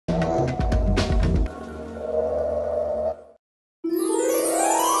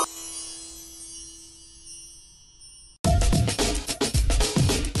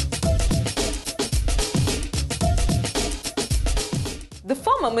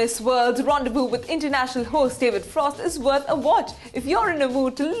Miss World's rendezvous with international host David Frost is worth a watch if you're in a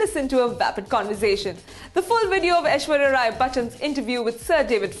mood to listen to a vapid conversation. The full video of Aishwarya Rai Bachchan's interview with Sir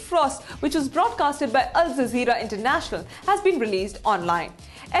David Frost, which was broadcasted by Jazeera International, has been released online.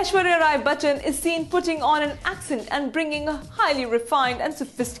 Aishwarya Rai Bachchan is seen putting on an accent and bringing a highly refined and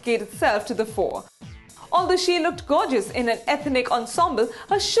sophisticated self to the fore. Although she looked gorgeous in an ethnic ensemble,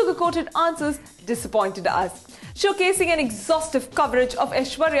 her sugar-coated answers disappointed us. Showcasing an exhaustive coverage of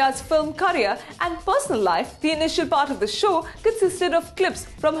Aishwarya's film career and personal life, the initial part of the show consisted of clips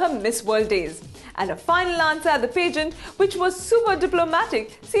from her Miss World days. And a final answer at the pageant, which was super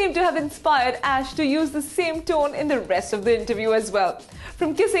diplomatic, seemed to have inspired Ash to use the same tone in the rest of the interview as well.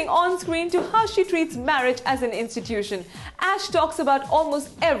 From kissing on screen to how she treats marriage as an institution, Ash talks about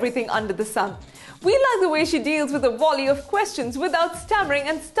almost everything under the sun. We like the way she deals with a volley of questions without stammering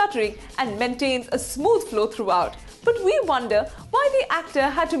and stuttering and maintains a smooth flow throughout. But we wonder why the actor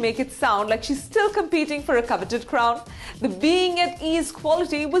had to make it sound like she's still competing for a coveted crown. The being at ease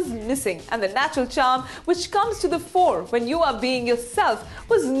quality was missing, and the natural charm which comes to the fore when you are being yourself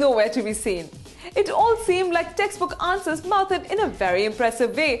was nowhere to be seen. It all seemed like textbook answers mouthed in a very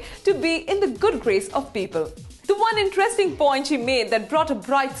impressive way to be in the good grace of people. The one interesting point she made that brought a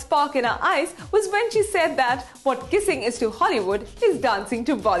bright spark in her eyes was when she said that what kissing is to Hollywood is dancing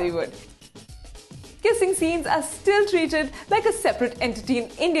to Bollywood. Kissing scenes are still treated like a separate entity in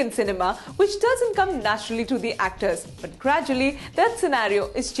Indian cinema, which doesn't come naturally to the actors, but gradually that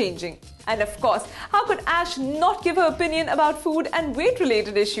scenario is changing. And of course, how could Ash not give her opinion about food and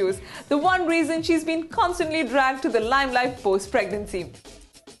weight-related issues, the one reason she's been constantly dragged to the limelight post-pregnancy?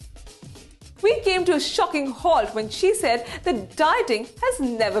 We came to a shocking halt when she said that dieting has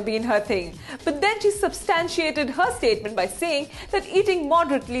never been her thing. But then she substantiated her statement by saying that eating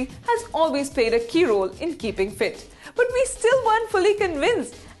moderately has always played a key role in keeping fit. But we still weren't fully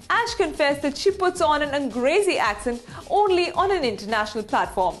convinced. Ash confessed that she puts on an Angrezi accent only on an international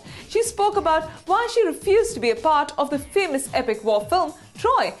platform. She spoke about why she refused to be a part of the famous epic war film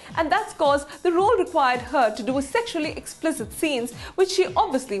Troy, and that's cause the role required her to do sexually explicit scenes which she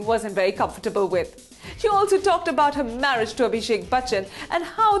obviously wasn't very comfortable with. She also talked about her marriage to Abhishek Bachchan and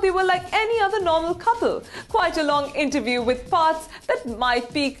how they were like any other normal couple. Quite a long interview with parts that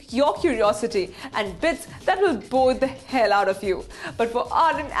might pique your curiosity and bits that will bore the hell out of you. But for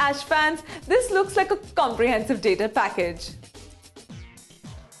ardent Ash fans, this looks like a comprehensive data package.